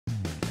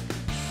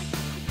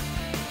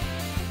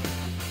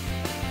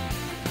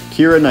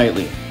Keira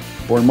Knightley,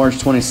 born March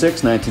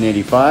 26,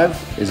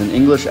 1985, is an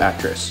English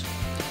actress.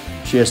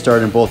 She has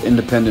starred in both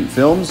independent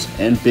films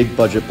and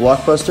big-budget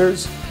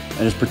blockbusters,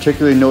 and is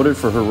particularly noted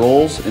for her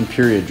roles in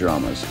period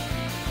dramas.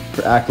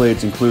 Her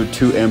accolades include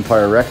 2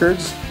 Empire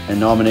Records and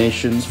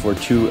nominations for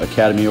 2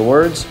 Academy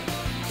Awards,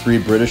 3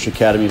 British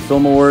Academy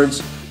Film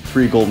Awards,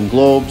 3 Golden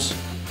Globes,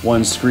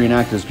 1 Screen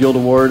Actors Guild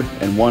Award,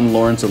 and 1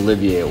 Laurence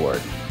Olivier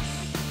Award.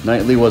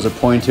 Knightley was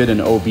appointed an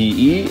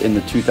OBE in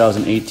the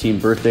 2018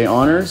 Birthday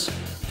Honours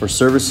for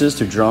services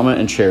to drama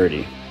and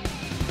charity.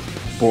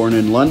 Born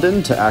in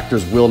London to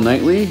actors Will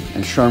Knightley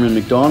and Sharman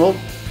MacDonald,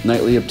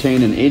 Knightley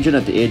obtained an agent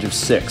at the age of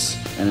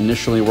 6 and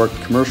initially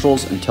worked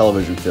commercials and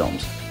television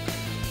films.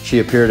 She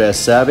appeared as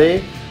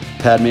Sabe,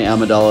 Padme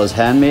Amidala's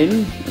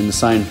handmaiden, in the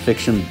science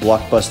fiction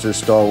blockbuster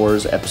Star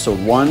Wars Episode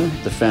I,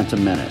 The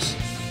Phantom Menace.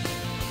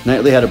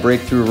 Knightley had a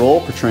breakthrough role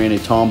portraying a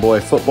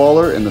tomboy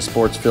footballer in the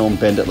sports film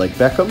Bend It Like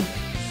Beckham.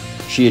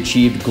 She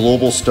achieved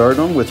global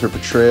stardom with her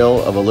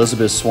portrayal of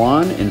Elizabeth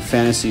Swann in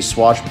fantasy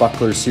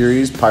swashbuckler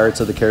series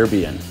Pirates of the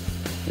Caribbean.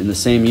 In the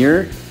same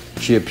year,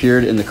 she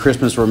appeared in the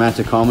Christmas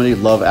romantic comedy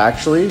Love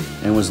Actually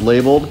and was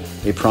labeled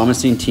a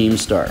promising teen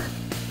star.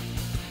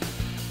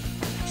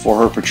 For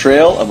her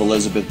portrayal of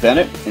Elizabeth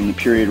Bennet in the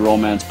period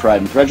romance Pride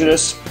and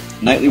Prejudice,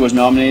 Knightley was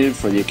nominated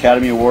for the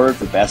Academy Award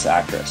for Best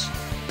Actress.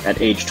 At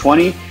age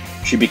 20,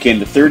 she became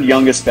the 3rd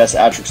youngest Best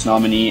Actress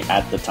nominee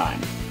at the time.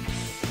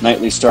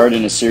 Knightley starred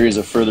in a series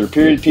of further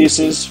period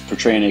pieces,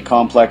 portraying a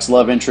complex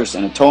love interest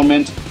in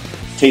Atonement,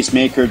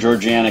 tastemaker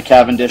Georgiana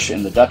Cavendish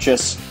in The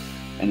Duchess,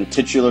 and the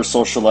titular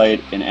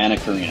socialite in Anna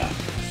Karenina.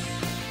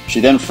 She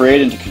then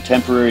frayed into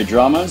contemporary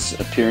dramas,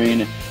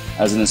 appearing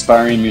as an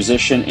aspiring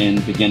musician in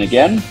Begin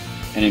Again,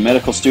 and a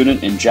medical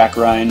student in Jack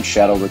Ryan: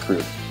 Shadow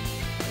Recruit.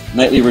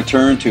 Knightley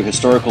returned to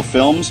historical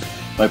films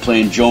by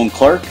playing Joan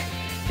Clark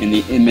in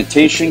The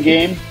Imitation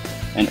Game,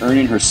 and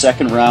earning her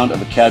 2nd round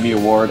of Academy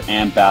Award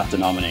and BAFTA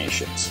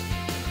nominations.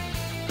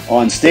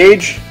 On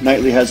stage,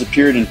 Knightley has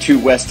appeared in 2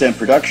 West End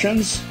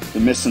productions, The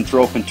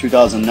Misanthrope in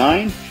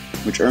 2009,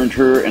 which earned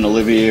her an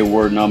Olivier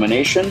Award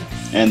nomination,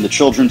 and The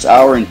Children's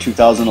Hour in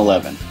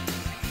 2011.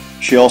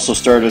 She also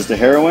starred as the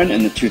heroine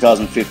in the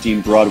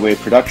 2015 Broadway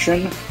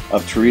production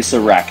of Teresa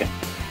Racken.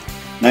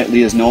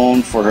 Knightley is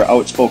known for her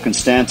outspoken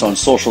stance on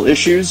social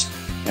issues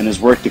and has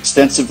worked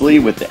extensively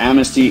with the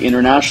Amnesty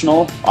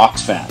International,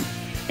 Oxfam,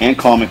 and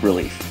Comic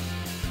Relief.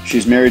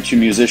 She's married to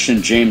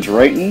musician James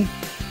Wrighton,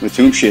 with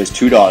whom she has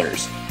 2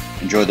 daughters.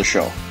 Enjoy the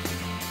show.